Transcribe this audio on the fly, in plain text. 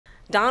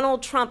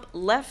Donald Trump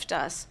left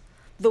us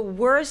the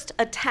worst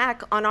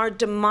attack on our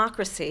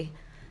democracy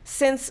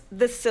since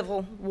the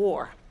Civil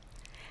War.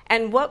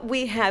 And what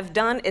we have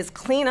done is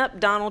clean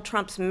up Donald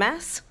Trump's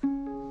mess.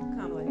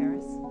 Kamala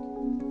Harris,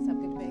 let's have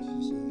a good debate.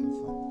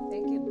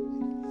 Thank you.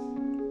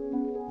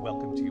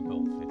 Welcome to you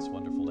both. It's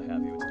wonderful to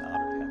have you. It's an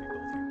honor to have you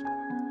both here today.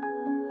 I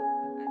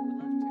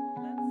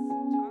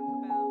would love to.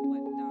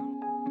 Let's talk about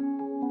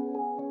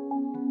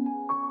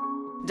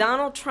what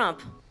Donald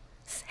Trump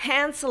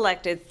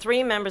hand-selected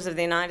 3 members of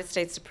the United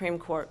States Supreme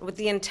Court with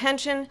the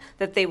intention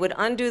that they would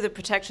undo the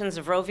protections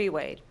of Roe v.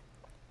 Wade.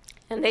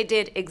 And they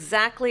did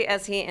exactly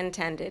as he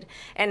intended.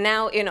 And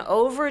now in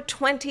over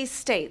 20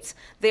 states,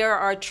 there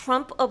are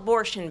Trump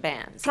abortion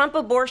bans. Trump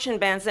abortion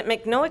bans that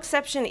make no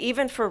exception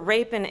even for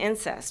rape and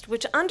incest,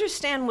 which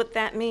understand what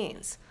that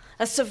means.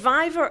 A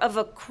survivor of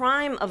a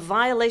crime of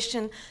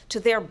violation to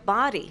their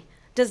body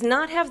does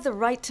not have the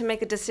right to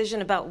make a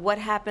decision about what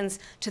happens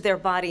to their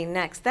body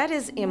next. That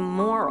is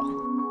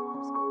immoral.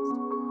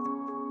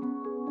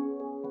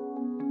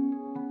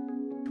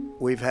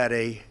 We've had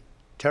a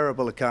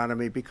terrible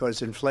economy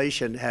because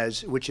inflation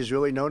which is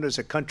really known as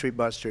a country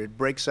buster. It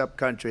breaks up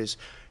countries.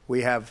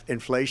 We have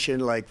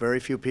inflation like very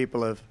few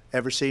people have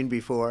ever seen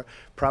before,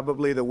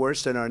 probably the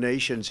worst in our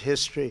nation's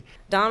history.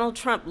 Donald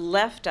Trump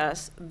left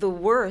us the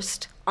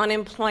worst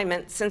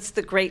unemployment since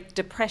the Great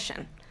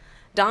Depression.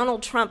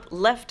 Donald Trump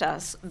left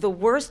us the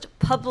worst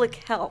public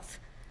health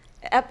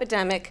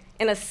epidemic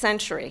in a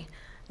century.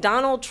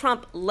 Donald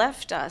Trump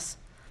left us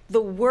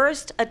the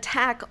worst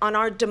attack on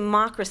our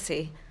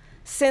democracy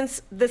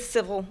since the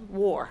Civil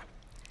War.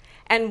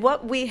 And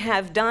what we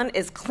have done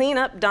is clean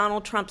up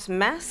Donald Trump's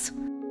mess.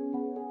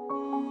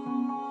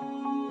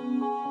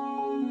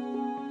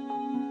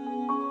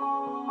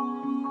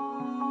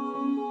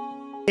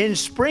 In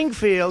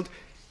Springfield,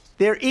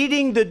 they're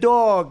eating the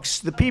dogs,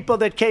 the people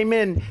that came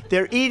in.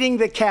 They're eating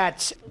the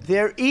cats.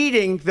 They're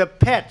eating the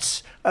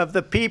pets of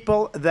the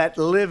people that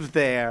live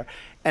there.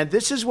 And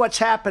this is what's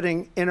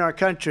happening in our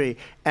country,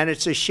 and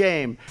it's a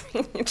shame.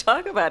 You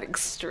talk about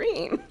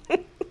extreme.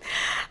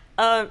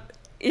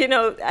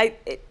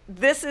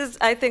 This is,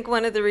 I think,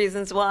 one of the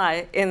reasons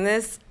why in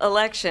this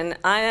election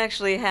I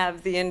actually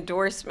have the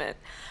endorsement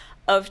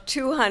of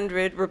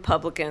 200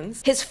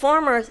 Republicans. His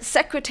former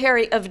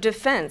Secretary of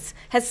Defense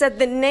has said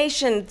the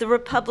nation, the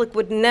Republic,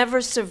 would never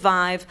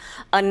survive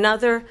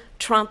another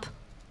Trump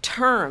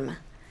term.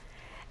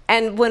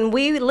 And when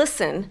we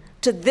listen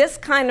to this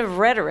kind of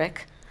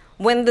rhetoric,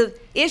 when the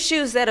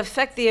issues that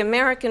affect the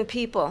American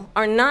people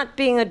are not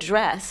being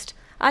addressed,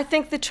 I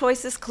think the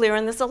choice is clear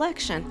in this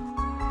election.